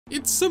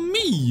It's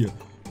me,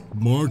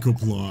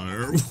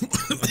 Markiplier.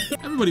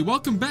 Everybody,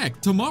 welcome back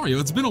to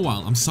Mario. It's been a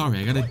while. I'm sorry,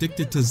 I got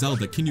addicted to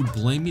Zelda. Can you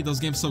blame me? Those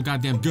games so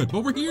goddamn good.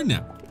 But we're here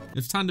now.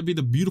 It's time to be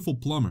the beautiful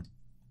plumber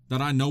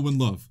that I know and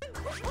love.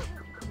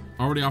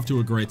 Already off to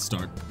a great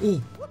start.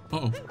 Oh,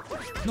 uh-oh.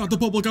 Not the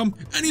bubblegum.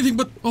 Anything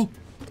but, oh,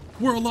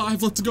 we're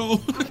alive. Let's go.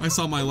 I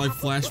saw my life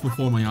flash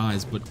before my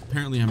eyes, but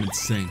apparently I'm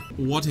insane.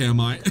 What am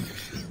I?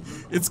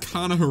 It's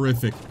kind of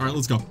horrific. All right,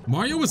 let's go.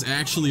 Mario is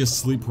actually a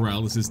sleep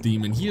paralysis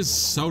demon. He is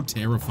so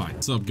terrifying.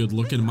 What's up, good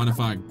looking? Mind if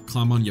I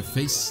climb on your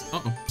face?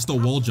 Uh-oh, just a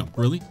wall jump,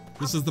 really?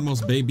 This is the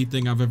most baby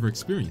thing I've ever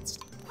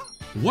experienced.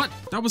 What?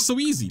 That was so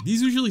easy.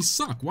 These usually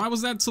suck. Why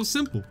was that so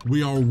simple?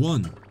 We are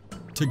one.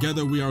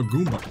 Together we are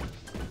Goomba.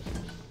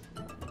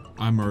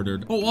 I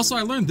murdered. Oh, also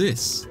I learned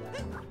this.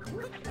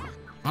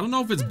 I don't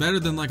know if it's better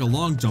than like a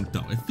long jump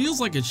though. It feels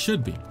like it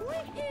should be.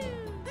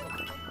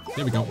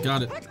 There we go,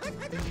 got it.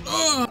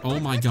 Oh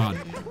my god.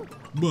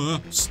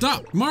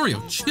 Stop,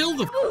 Mario, chill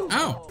the f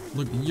out.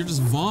 Look, you're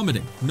just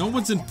vomiting. No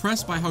one's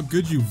impressed by how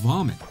good you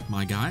vomit,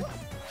 my guy.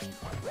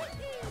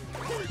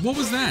 What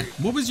was that?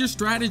 What was your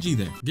strategy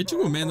there? Get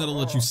you a man that'll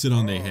let you sit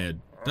on their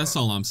head. That's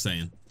all I'm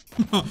saying.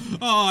 Oh,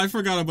 I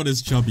forgot about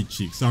his chubby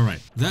cheeks. All right,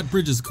 that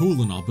bridge is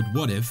cool and all, but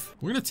what if?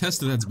 We're gonna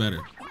test if that's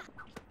better.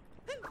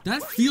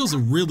 That feels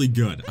really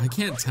good. I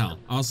can't tell.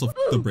 Also, f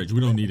the bridge.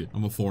 We don't need it.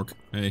 I'm a fork.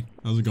 Hey,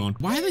 how's it going?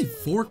 Why do they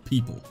fork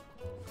people?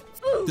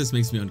 This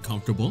makes me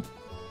uncomfortable.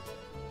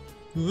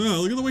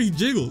 Look at the way he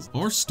jiggles.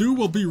 Our stew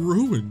will be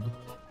ruined.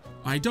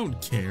 I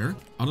don't care.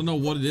 I don't know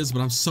what it is,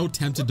 but I'm so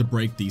tempted to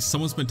break these.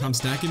 Someone spent time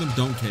stacking them.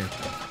 Don't care.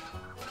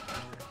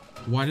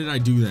 Why did I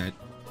do that?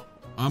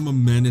 I'm a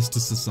menace to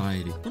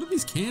society. What are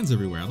these cans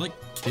everywhere? I like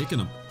kicking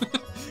them.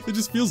 It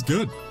just feels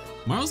good.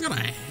 Mario's got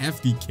a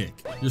hefty kick.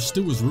 Your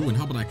stew is ruined.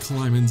 How about I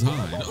climb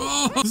inside?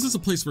 Oh, this is a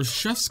place where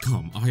chefs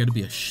come. Oh, I gotta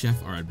be a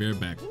chef. All right, bear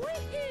back.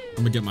 I'm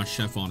gonna get my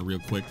chef on real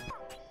quick.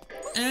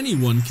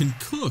 Anyone can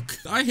cook.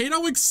 I hate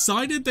how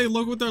excited they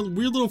look with their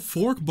weird little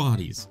fork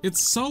bodies. It's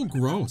so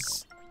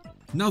gross.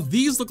 Now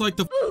these look like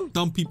the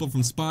dumb people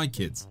from Spy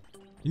Kids.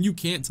 And you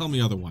can't tell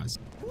me otherwise.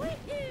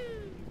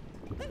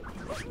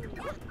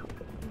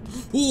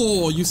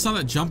 Oh, you saw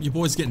that jump? Your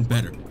boy's getting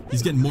better.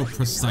 He's getting more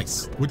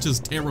precise, which is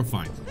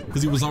terrifying,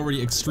 because he was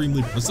already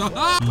extremely precise.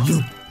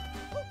 Ah!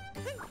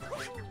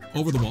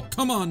 Over the wall.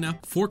 Come on now.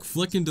 Fork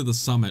flick into the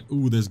summit.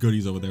 Ooh, there's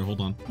goodies over there. Hold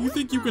on. You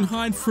think you can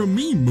hide from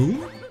me,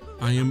 Moon?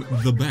 I am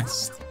the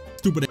best.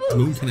 Stupid ass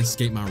Moon can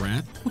escape my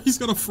wrath. He's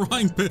got a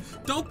frying pan.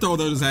 Don't throw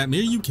those at me.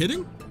 Are you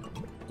kidding?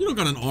 You don't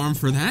got an arm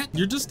for that.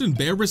 You're just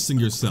embarrassing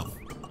yourself.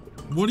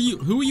 Who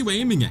are you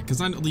aiming at?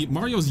 Because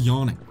Mario's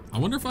yawning. I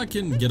wonder if I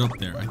can get up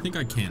there. I think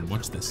I can.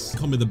 Watch this.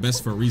 Call me the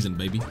best for a reason,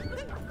 baby.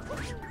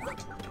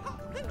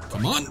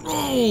 Come on.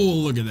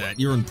 Oh, look at that.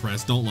 You're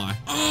impressed. Don't lie.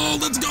 Oh,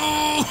 let's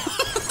go.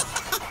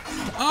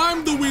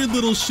 I'm the weird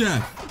little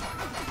chef.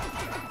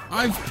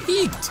 I've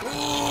peaked.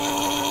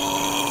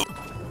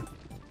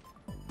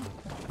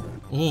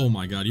 Oh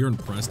my god. You're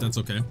impressed. That's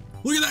okay.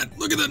 Look at that.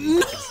 Look at that.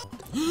 No.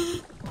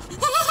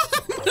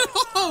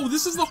 No,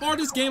 this is the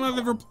hardest game I've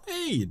ever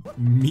played.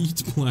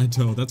 Meat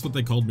plateau. That's what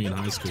they called me in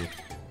high school.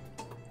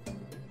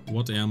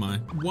 What am I?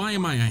 Why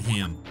am I a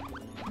ham?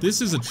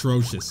 This is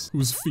atrocious.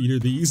 Whose feet are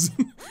these?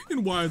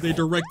 And why are they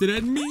directed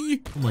at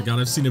me? Oh my god,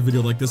 I've seen a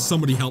video like this.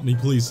 Somebody help me,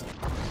 please.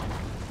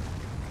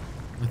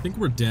 I think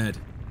we're dead.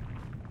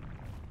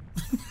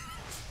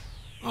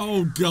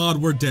 Oh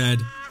god, we're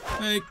dead.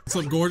 Hey, what's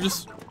up,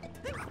 gorgeous?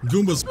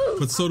 Goombas,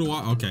 but so do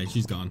I. Okay,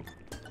 she's gone.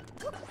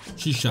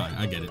 She's shy,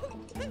 I get it.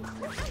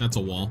 That's a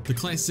wall. The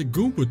classic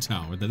Goomba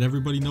tower that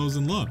everybody knows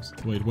and loves.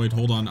 Wait,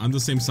 hold on. I'm the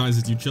same size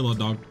as you. Chill out,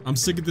 dog. I'm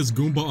sick of this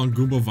Goomba on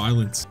Goomba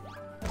violence.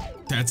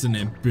 That's an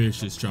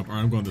ambitious jump.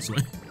 Alright, I'm going this way.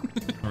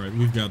 Alright,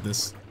 we've got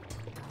this.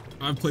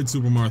 I've played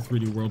Super Mario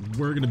 3D World.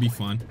 We're gonna be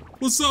fine.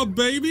 What's up,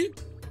 baby?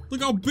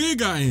 Look how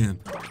big I am.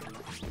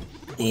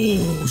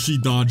 Oh, she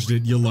dodged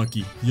it. You're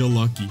lucky. You're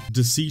lucky.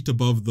 Deceit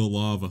above the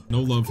lava.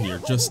 No love here.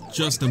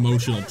 Just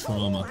emotional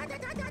trauma.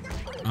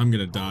 I'm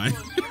gonna die.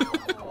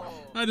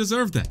 I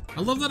deserve that.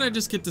 I love that I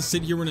just get to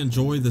sit here and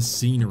enjoy the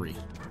scenery.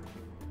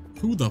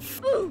 Who the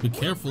f? Be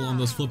careful on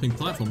those flipping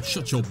platforms.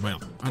 Shut your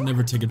mouth. I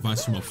never take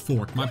advice from a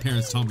fork. My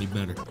parents taught me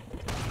better.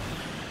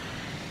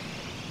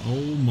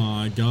 Oh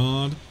my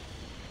god.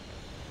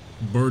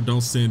 Bird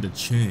don't stand a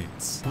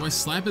chance. Do I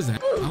slap his ass?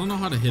 I don't know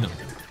how to hit him.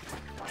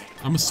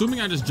 I'm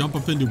assuming I just jump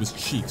up into his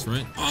cheeks,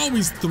 right? Oh,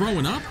 he's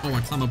throwing up? Oh, I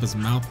climb up his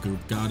mouth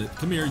goop. Got it.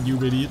 Come here,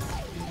 you idiot.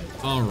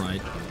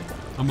 Alright.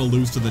 I'm gonna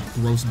lose to the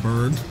gross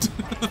bird.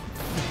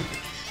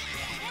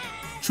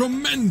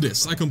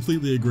 Tremendous! I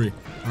completely agree.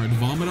 Alright,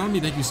 vomit on me.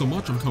 Thank you so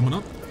much. I'm coming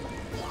up.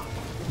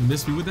 You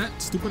missed me with that,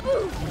 stupid. What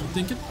are you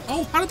thinking?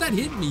 Oh, how did that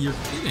hit me? You're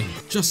kidding.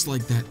 Just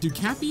like that. Dude,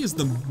 Cappy is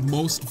the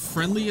most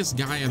friendliest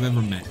guy I've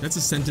ever met. That's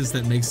a sentence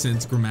that makes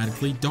sense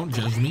grammatically. Don't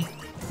judge me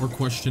or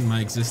question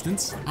my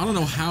existence. I don't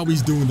know how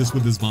he's doing this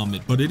with his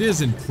vomit, but it is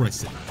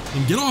impressive.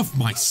 And get off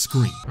my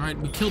screen. Alright,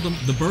 we killed him.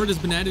 The bird has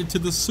been added to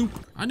the soup.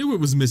 I knew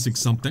it was missing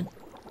something.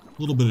 A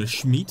little bit of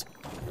schmeat.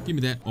 Give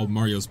me that. Oh,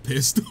 Mario's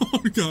pissed. Oh,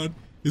 God.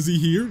 Is he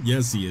here?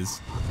 Yes, he is.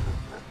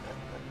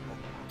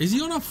 Is he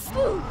on a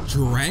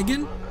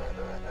dragon?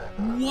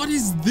 What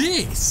is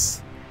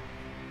this?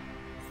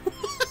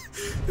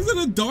 Is it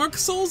a Dark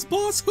Souls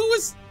boss? Who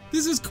is...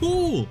 This is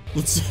cool.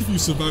 Let's see if you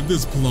survive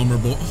this, plumber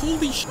boy.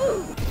 Holy sh...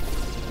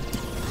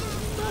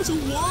 That's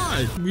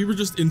why. We were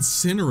just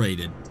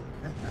incinerated.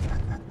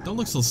 Don't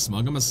look so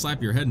smug. I'm gonna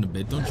slap your head in a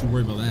bit. Don't you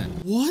worry about that.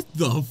 What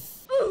the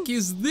fuck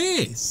is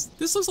this?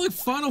 This looks like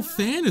Final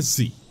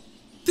Fantasy.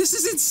 This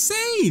is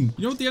insane.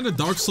 You know at the end of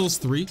Dark Souls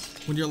 3,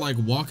 when you're like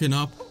walking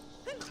up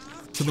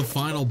to the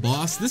final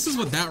boss, this is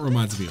what that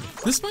reminds me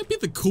of. This might be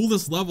the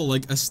coolest level,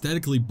 like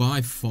aesthetically by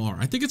far.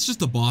 I think it's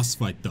just a boss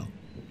fight though,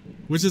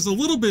 which is a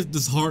little bit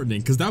disheartening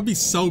because that'd be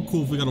so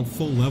cool if we got a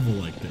full level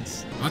like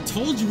this. I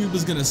told you he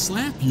was gonna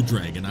slap you,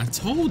 dragon. I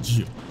told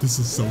you. This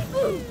is so...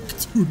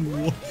 Dude,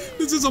 what?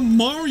 This is a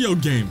Mario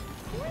game.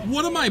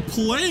 What am I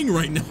playing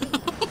right now?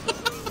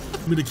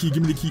 Give me the key,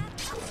 give me the key.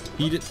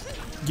 Eat it.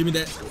 Give me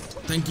that.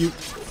 Thank you.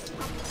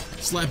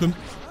 Slap him.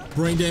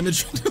 Brain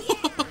damage.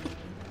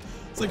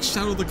 It's like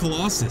Shadow of the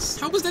Colossus.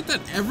 How is that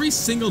every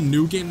single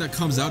new game that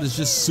comes out is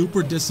just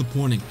super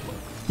disappointing?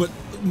 But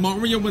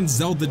Mario and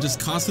Zelda just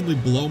constantly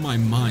blow my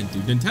mind,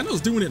 dude.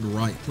 Nintendo's doing it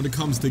right when it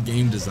comes to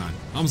game design.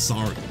 I'm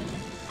sorry.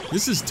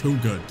 This is too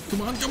good.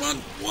 Come on, come on.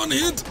 One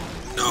hit.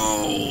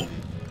 No.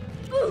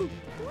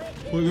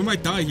 Wait, we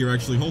might die here,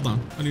 actually. Hold on.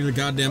 I need a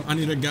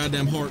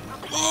goddamn heart.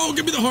 Oh,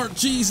 give me the heart.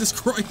 Jesus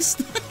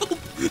Christ. Help.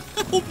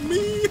 Help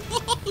me.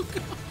 Oh,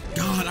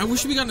 God, I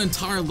wish we got an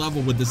entire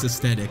level with this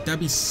aesthetic. That'd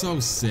be so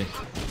sick.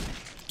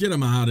 Get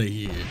him out of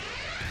here.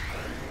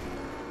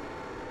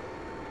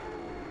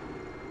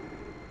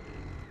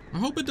 I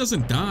hope it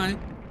doesn't die.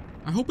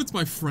 I hope it's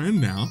my friend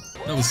now.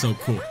 That was so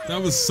cool.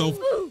 That was so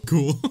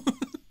cool.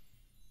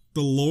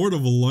 The Lord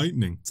of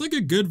Lightning. It's like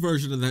a good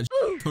version of that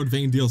Code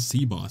Vein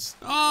DLC boss.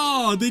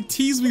 Oh, they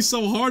teased me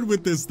so hard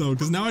with this though,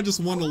 because now I just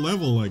want a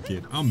level like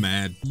it. I'm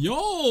mad.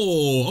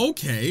 Yo,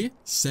 okay.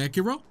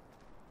 Sekiro.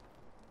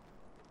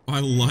 I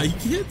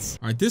like it.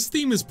 All right, this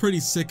theme is pretty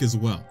sick as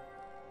well.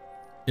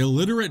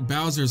 Illiterate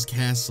Bowser's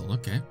Castle.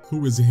 Okay,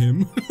 who is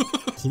him?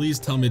 Please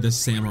tell me this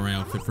samurai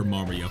outfit for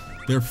Mario.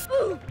 There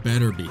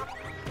better be.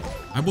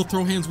 I will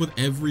throw hands with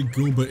every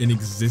Goomba in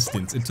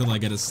existence until I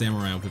get a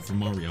samurai outfit for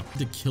Mario. I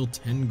need to kill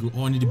 10 Goomba.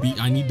 Oh,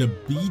 I need to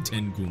be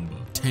 10 Goomba.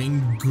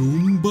 10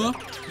 Goomba?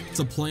 It's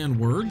a play on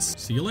words.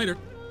 See you later.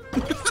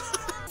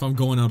 If I'm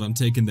going out, I'm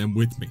taking them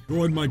with me.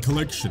 Join my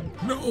collection.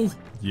 No.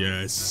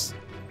 Yes.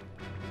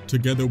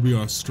 Together we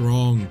are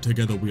strong.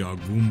 Together we are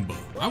Goomba.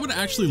 I would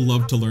actually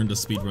love to learn to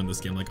speedrun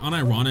this game. Like,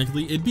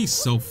 unironically, it'd be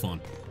so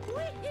fun.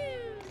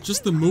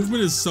 Just the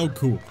movement is so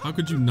cool. How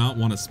could you not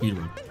want to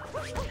speedrun?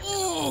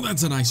 Oh,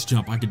 that's a nice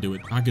jump. I could do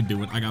it. I could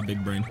do it. I got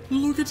big brain.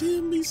 Look at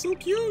him. He's so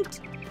cute.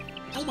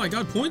 Oh my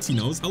God, pointy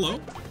nose. Hello.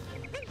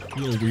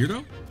 You little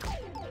weirdo.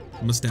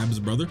 I'm gonna stab his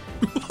brother.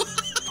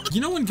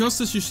 You know in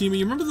Ghost of Tsushima,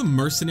 you remember the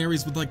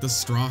mercenaries with like the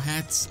straw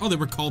hats? Oh, they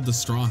were called the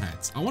straw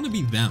hats. I want to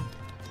be them.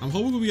 I'm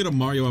hoping we get a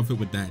Mario outfit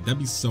with that. That'd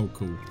be so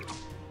cool.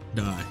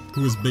 Die.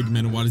 Who is Big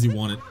Man and why does he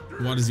want it?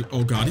 Why does he?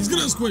 Oh God, he's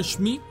gonna squish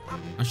me.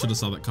 I should have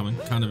saw that coming.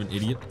 Kind of an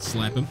idiot.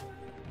 Slap him.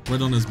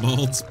 Right on his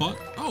bald spot.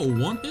 Oh,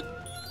 one hit.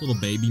 Little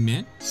baby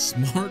man.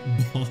 Smart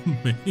bomb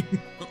man.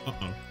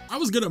 Uh-oh. I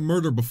was good at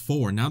murder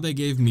before. Now they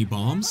gave me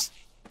bombs.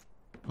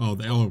 Oh,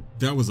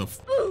 that was a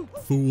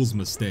fool's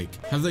mistake.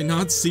 Have they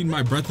not seen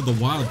my Breath of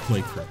the Wild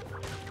playthrough?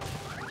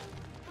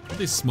 Are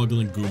they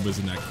smuggling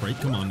Goombas in that crate?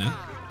 Come on now.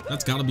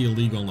 That's gotta be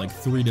illegal in like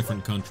 3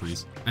 different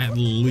countries. At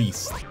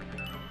least.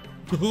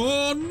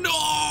 Oh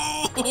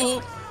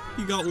no!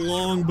 He got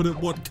long, but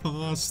at what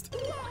cost?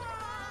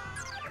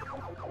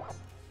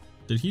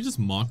 Did he just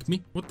mock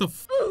me? What the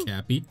f,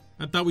 Cappy?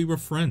 I thought we were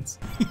friends.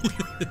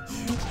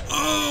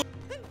 Oh!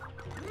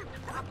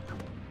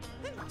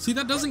 See,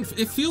 that doesn't,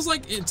 it feels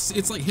like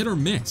it's like hit or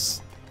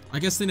miss. I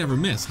guess they never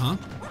miss, huh?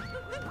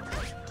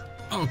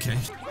 Okay.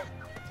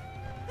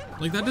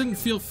 Like, that didn't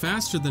feel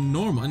faster than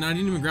normal, and I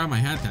didn't even grab my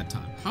hat that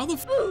time. How the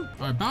f?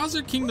 Alright,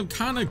 Bowser Kingdom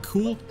kinda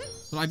cool,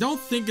 but I don't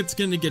think it's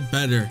gonna get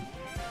better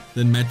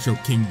than Metro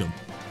Kingdom.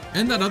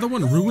 And that other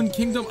one, Ruin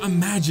Kingdom,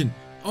 imagine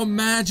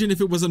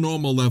if it was a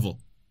normal level.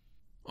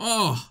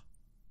 Oh,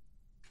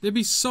 they'd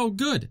be so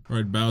good.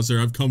 Alright, Bowser,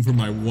 I've come for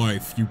my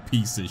wife, you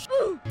piece of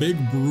shit.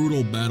 Big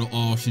brutal battle.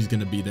 Oh, she's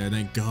gonna be there,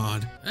 thank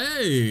God.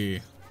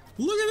 Hey,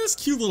 look at this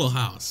cute little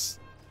house.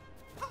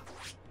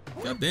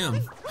 God damn.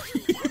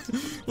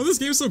 Well, this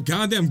game's so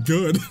goddamn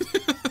good.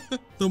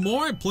 The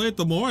more I play it,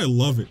 the more I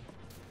love it.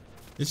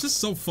 It's just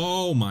so fun.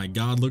 Oh my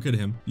God, look at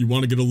him. You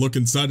want to get a look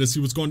inside to see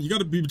what's going on? You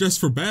gotta be dressed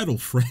for battle,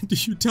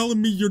 friend. You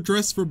telling me you're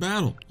dressed for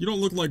battle? You don't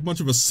look like much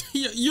of a...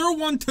 You're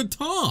one to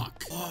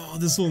talk. Oh,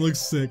 this one looks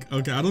sick.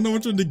 Okay, I don't know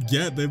which one to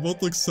get. They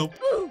both look so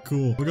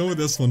cool. We'll go with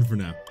this one for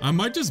now. I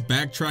might just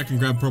backtrack and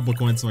grab purple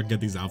coins so I can get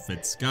these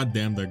outfits. God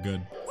damn, they're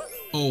good.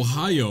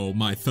 Ohio,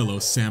 my fellow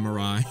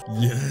samurai.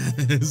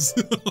 Yes.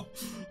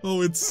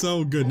 Oh, it's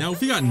so good. Now,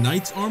 if we got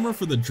knight's armor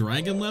for the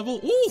dragon level,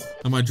 ooh,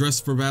 am I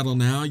dressed for battle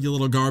now, you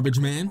little garbage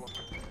man?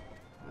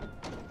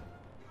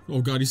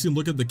 Oh God, you see him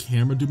look at the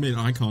camera? Dude made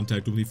eye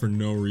contact with me for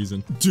no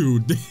reason.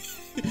 Dude,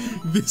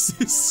 this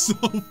is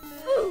so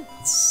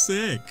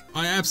Sick.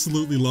 I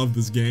absolutely love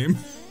this game.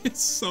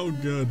 It's so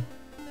good.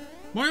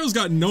 Mario's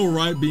got no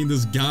right being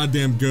this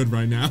goddamn good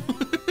right now.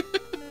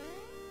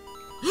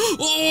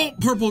 Oh,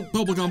 purple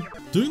bubblegum.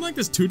 Doing like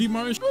this 2D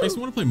Mario makes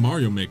me want to play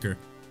Mario Maker.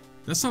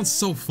 That sounds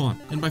so fun.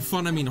 And by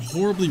fun, I mean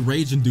horribly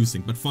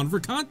rage-inducing, but fun for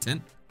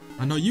content.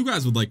 I know you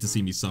guys would like to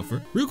see me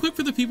suffer. Real quick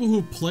for the people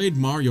who played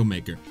Mario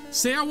Maker.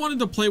 Say I wanted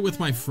to play with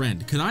my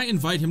friend. Could I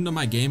invite him to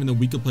my game and then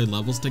we could play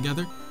levels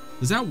together?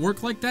 Does that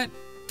work like that?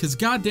 Cause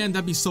goddamn,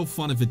 that'd be so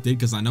fun if it did,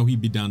 cause I know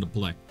he'd be down to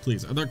play.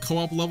 Please, are there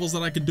co-op levels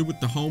that I could do with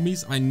the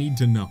homies? I need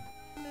to know.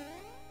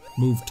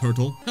 Move,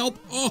 turtle. Help!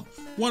 Oh,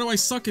 why do I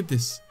suck at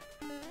this?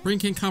 Brain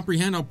can't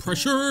comprehend how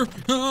pressure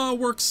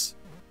works.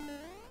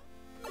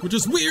 Which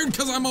is weird,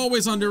 cause I'm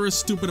always under a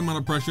stupid amount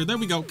of pressure. There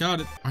we go, got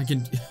it. I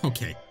can,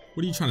 okay.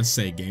 What are you trying to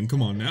say, game?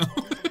 Come on now.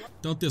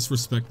 Don't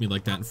disrespect me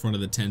like that in front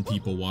of the 10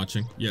 people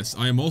watching. Yes,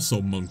 I am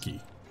also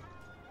monkey.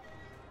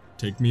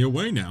 Take me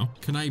away now.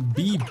 Can I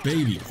be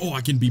baby? Oh, I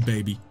can be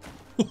baby.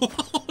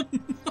 Oh,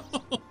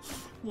 no.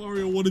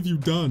 Mario, what have you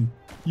done?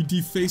 You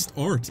defaced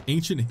art,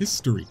 ancient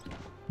history.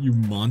 You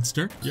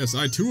monster. Yes,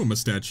 I too am a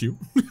statue.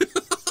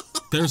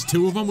 There's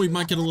 2 of them. We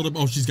might get a little...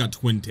 Oh, she's got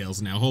twin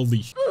tails now.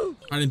 Holy sh...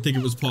 I didn't think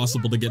it was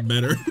possible to get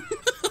better.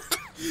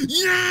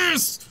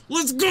 Yes!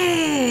 Let's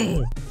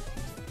go!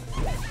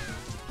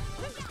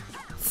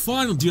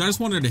 Final, dude, I just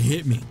wanted her to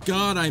hit me.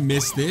 God, I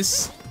missed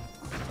this.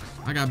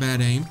 I got bad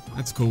aim.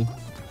 That's cool.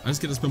 I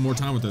just get to spend more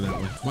time with her that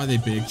way. Why are they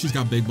big? She's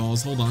got big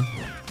balls. Hold on.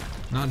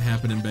 Not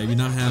happening, baby.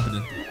 Not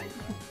happening.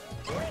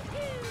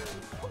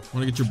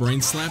 Wanna get your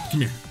brain slapped?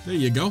 Come here. There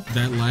you go.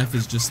 That laugh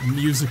is just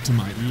music to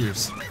my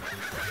ears.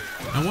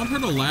 I want her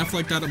to laugh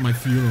like that at my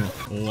funeral.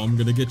 Oh, I'm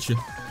gonna get you.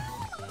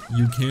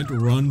 You can't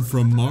run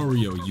from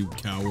Mario, you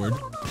coward.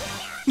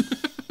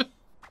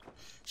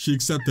 She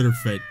accepted her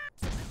fate.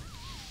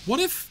 What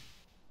if,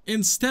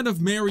 instead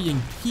of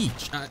marrying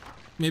Peach,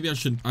 maybe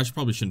I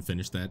probably shouldn't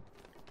finish that.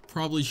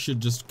 Probably should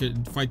just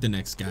fight the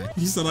next guy.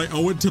 He said, I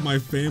owe it to my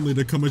family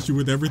to come at you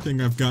with everything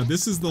I've got.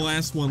 This is the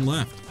last one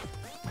left.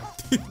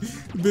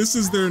 This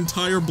is their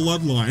entire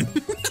bloodline.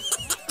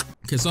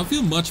 Okay, so I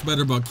feel much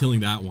better about killing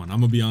that one.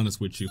 I'm gonna be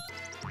honest with you.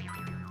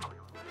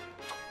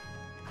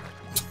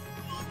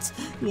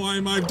 Why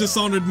am I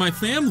dishonored my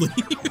family?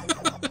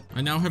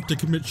 I now have to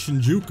commit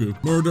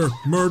Shinjuku. Murder,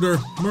 murder,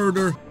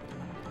 murder.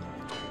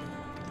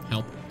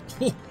 Help.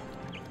 Oh.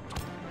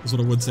 That's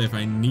what I would say if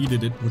I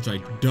needed it, which I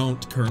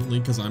don't currently,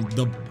 because I'm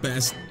the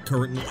best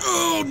currently.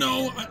 Oh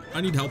no! I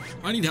need help.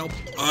 I need help.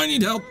 I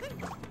need help.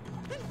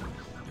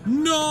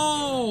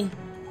 No!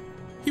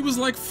 He was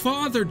like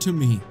father to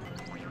me.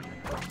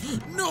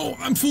 No,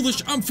 I'm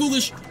foolish. I'm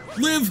foolish.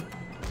 Live.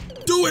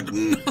 Do it.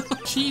 No.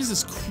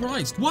 Jesus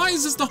Christ. Why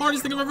is this the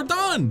hardest thing I've ever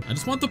done? I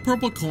just want the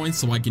purple coin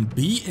so I can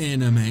be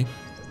anime,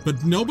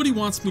 but nobody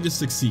wants me to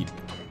succeed.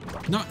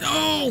 Not.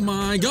 Oh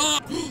my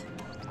God.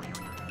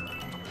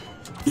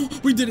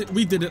 We did it.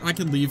 We did it. I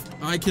can leave.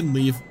 I can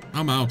leave.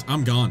 I'm out.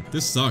 I'm gone.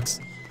 This sucks.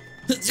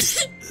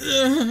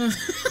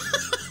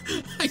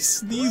 I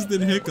sneezed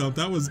and hiccuped.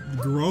 That was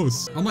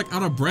gross. I'm like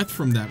out of breath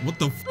from that. What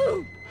the f?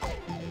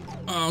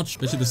 Ouch.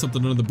 Bet you there's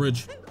something under the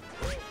bridge.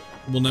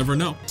 We'll never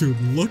know. Dude,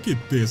 look at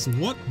this.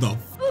 What the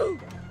f?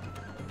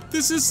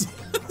 This is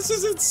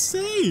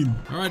insane.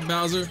 All right,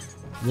 Bowser.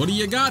 What do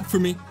you got for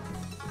me?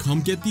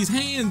 Come get these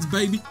hands,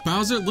 baby.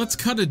 Bowser, let's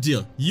cut a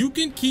deal. You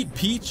can keep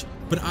Peach,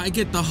 but I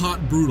get the hot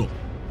broodle.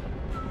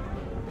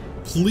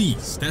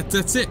 Please.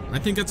 That's it. I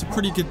think that's a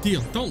pretty good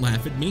deal. Don't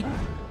laugh at me.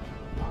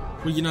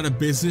 Well, you're not a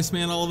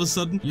businessman all of a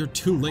sudden? You're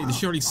too late. Did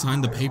she already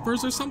sign the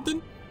papers or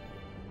something?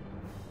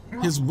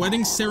 His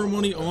wedding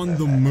ceremony on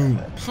the moon.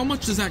 How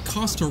much does that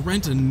cost to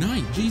rent a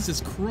night? Jesus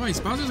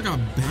Christ, Bowser's got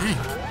a bank.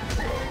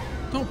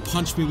 Don't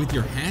punch me with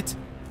your hat.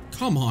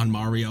 Come on,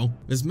 Mario.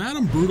 Is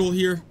Madame Broodle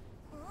here?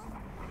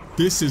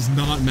 This is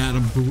not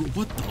Madame Broodle.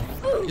 What the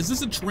f? Is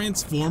this a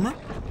transformer?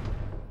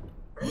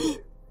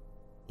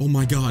 Oh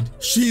my God,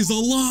 she's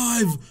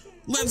alive!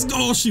 Let's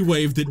go! She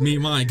waved at me,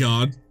 my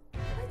God.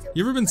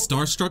 You ever been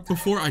starstruck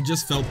before? I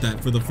just felt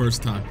that for the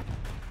first time.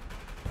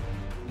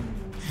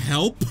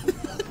 Help?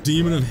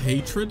 Demon of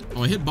hatred?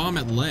 Oh, I hit bomb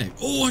at leg.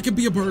 Oh, I could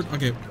be a bird.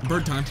 Okay,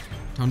 bird time.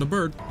 Time to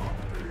bird.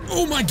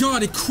 Oh my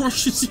God, it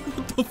crushes you.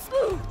 What the f?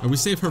 Oh, we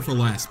save her for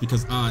last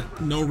because,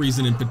 no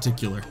reason in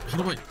particular. How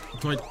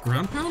do I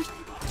ground pound?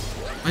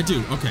 I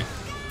do, okay.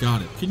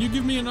 Got it. Can you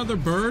give me another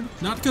bird?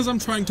 Not because I'm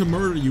trying to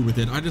murder you with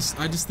it. I just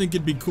think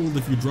it'd be cool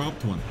if you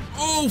dropped one.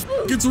 Oh, f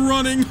it's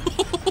running.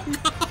 Oh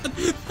God,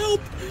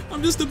 help.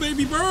 I'm just a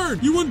baby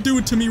bird. You wouldn't do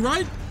it to me,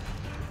 right?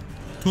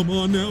 Come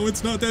on now,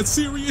 it's not that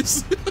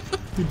serious.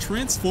 Dude,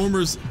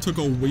 Transformers took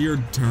a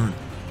weird turn.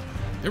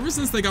 Ever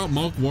since they got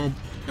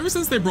ever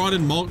since they brought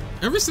in Mark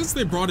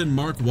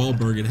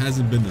Wahlberg, it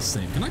hasn't been the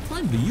same. Can I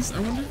climb these, I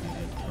wonder?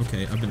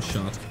 Okay, I've been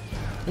shot.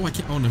 Oh, I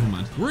can't. Oh, never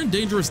mind. We're in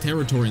dangerous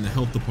territory in the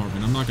health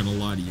department. I'm not gonna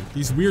lie to you.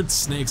 These weird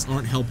snakes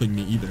aren't helping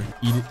me either.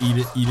 Eat it, eat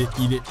it, eat it,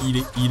 eat it, eat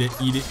it, eat it,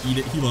 eat it, eat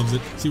it. He loves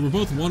it. See, we're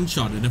both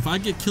one-shotted, and if I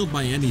get killed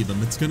by any of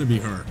them, it's gonna be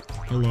her.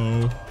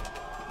 Hello.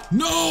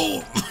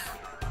 No!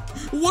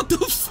 What the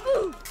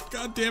f-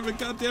 God damn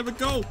it,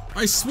 go.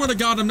 I swear to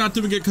God, I'm not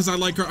doing it because I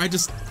like her.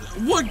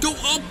 What? Go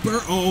up her.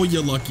 Oh,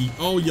 you're lucky.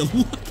 Oh, you're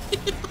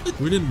lucky.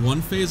 We did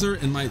one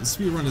phaser and my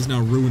speedrun is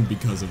now ruined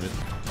because of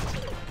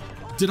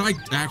it. Did I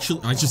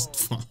actually? I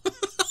just...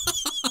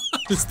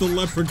 It's the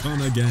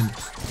leprechaun again.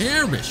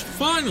 Perish.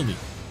 Finally.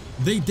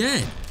 They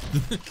dead.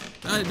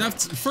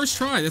 That's first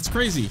try. That's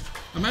crazy.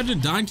 Imagine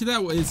dying to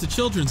that. It's a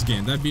children's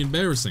game. That'd be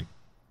embarrassing.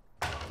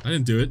 I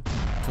didn't do it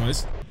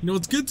twice. You know,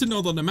 it's good to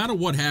know though, no matter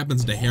what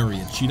happens to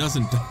Harriet, she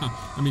doesn't die.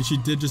 I mean, she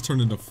did just turn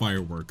into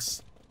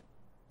fireworks.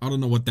 I don't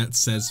know what that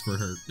says for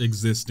her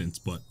existence,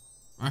 but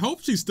I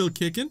hope she's still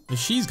kicking. If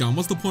she's gone,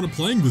 what's the point of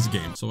playing this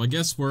game? So I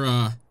guess we're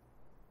off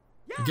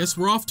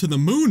to the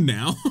moon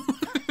now.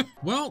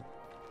 Well,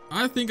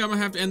 I think I'm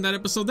gonna have to end that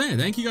episode there.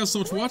 Thank you guys so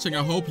much for watching.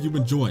 I hope you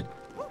enjoyed.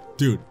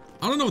 Dude,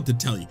 I don't know what to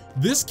tell you.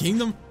 This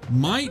kingdom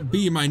might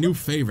be my new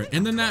favorite.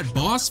 And then that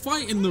boss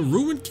fight in the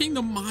Ruined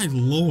Kingdom, my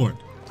lord.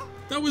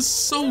 That was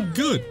so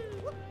good.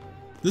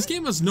 This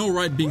game has no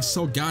right being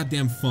so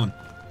goddamn fun.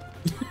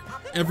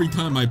 Every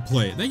time I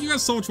play it. Thank you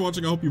guys so much for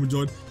watching. I hope you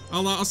enjoyed.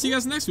 I'll see you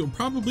guys next video,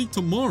 probably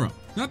tomorrow.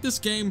 Not this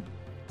game.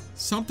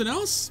 Something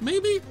else,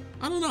 maybe?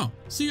 I don't know.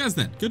 See you guys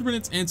then. Good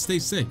riddance and stay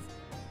safe.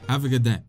 Have a good day.